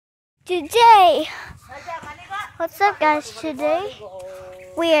Today, what's up guys? Today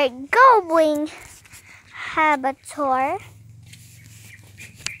we are going have a tour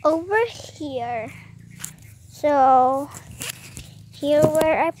over here. So here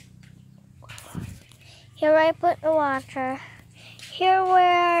I put the water. Here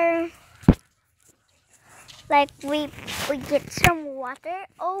where like we get some water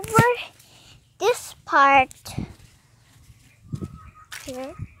over this part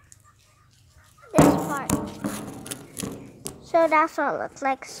here. This part. So that's what it looks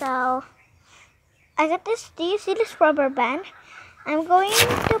like. So I got this. Do you see this rubber band? I'm going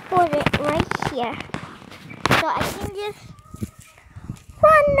to put it right here. So I can just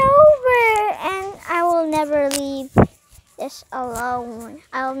run over and I will never leave this alone.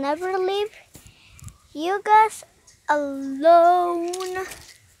 I'll never leave you guys alone.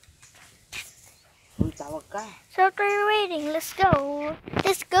 So if you're waiting, let's go.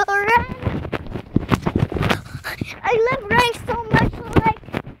 Let's go run. I love running so much, like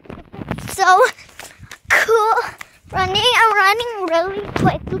it's so cool. Running, I'm running really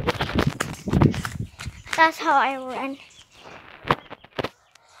quickly. That's how I run.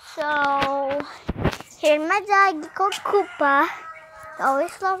 So here's my dog called Koopa. He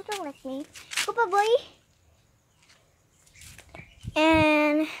always loves to lick me. Koopa boy.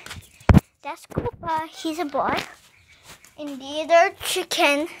 And that's Koopa. He's a boy. And the other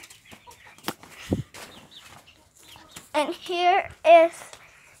chicken. And here is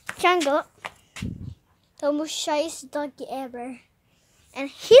Django, the most shyest doggy ever. And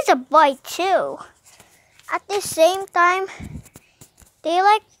he's a boy too. At the same time, they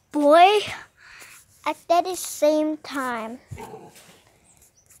like boy at the same time.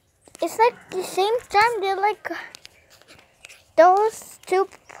 It's like the same time they're like, those two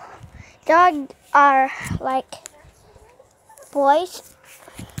dogs are like boys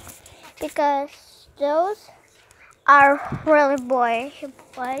because those are really boys.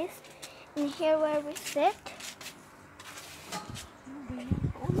 And here where we sit.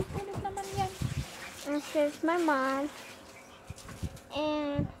 And here's my mom.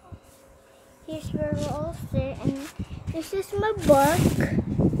 And here's where we all sit. And this is my book.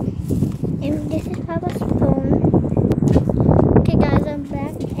 And this is Papa's phone. Okay guys, I'm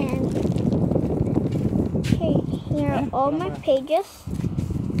back. And here are all my pages.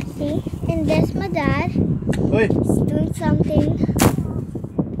 See? And that's my dad. Oi. He's doing something.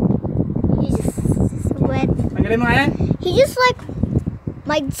 He's wet. He just like,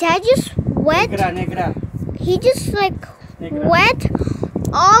 my dad just wet. Negra. He just like wet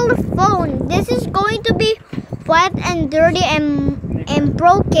all the phone. This is going to be wet and dirty and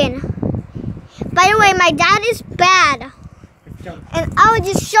broken. By the way, my dad is bad. And I would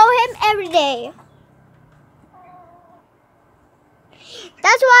just show him every day.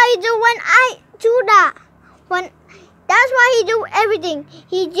 That's why I do when I do that. That's why he do everything.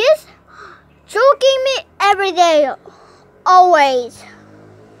 He just choking me every day, always.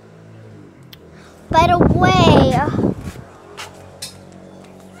 By the way,